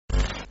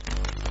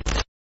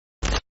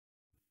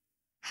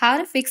How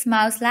to fix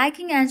mouse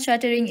lagging and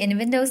stuttering in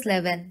Windows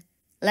 11.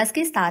 Let's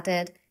get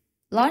started.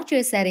 Launch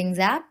your Settings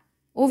app.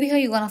 Over here,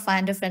 you're going to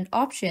find different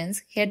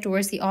options. Head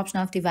towards the option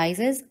of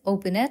Devices.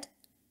 Open it.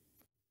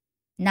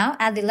 Now,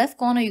 at the left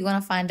corner, you're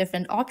going to find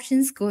different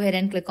options. Go ahead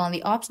and click on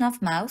the option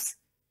of Mouse.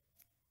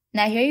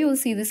 Now, here you will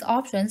see this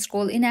option.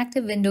 Scroll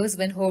inactive windows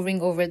when hovering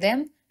over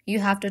them. You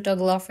have to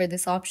toggle off for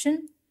this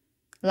option.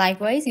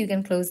 Likewise, you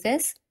can close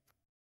this.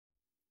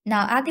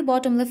 Now, at the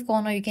bottom left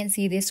corner, you can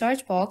see the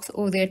search box.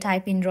 Over there,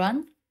 type in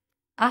Run.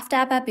 After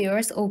app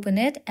appears, open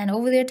it and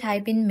over there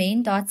type in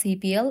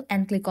main.cpl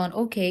and click on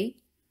OK.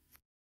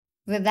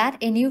 With that,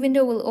 a new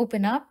window will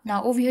open up.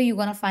 Now over here, you're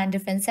going to find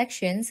different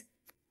sections.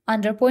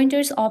 Under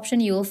Pointers option,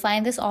 you will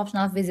find this option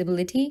of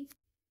Visibility.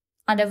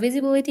 Under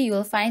Visibility, you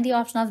will find the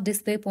option of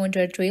Display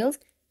Pointer Trails.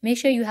 Make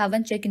sure you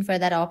haven't checked in for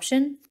that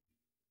option.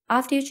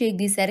 After you check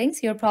these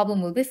settings, your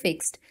problem will be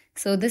fixed.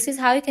 So this is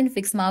how you can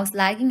fix mouse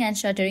lagging and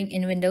stuttering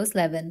in Windows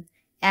 11.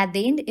 At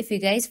the end, if you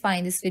guys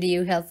find this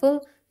video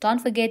helpful, don't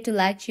forget to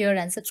like, share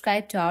and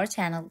subscribe to our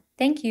channel.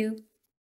 Thank you.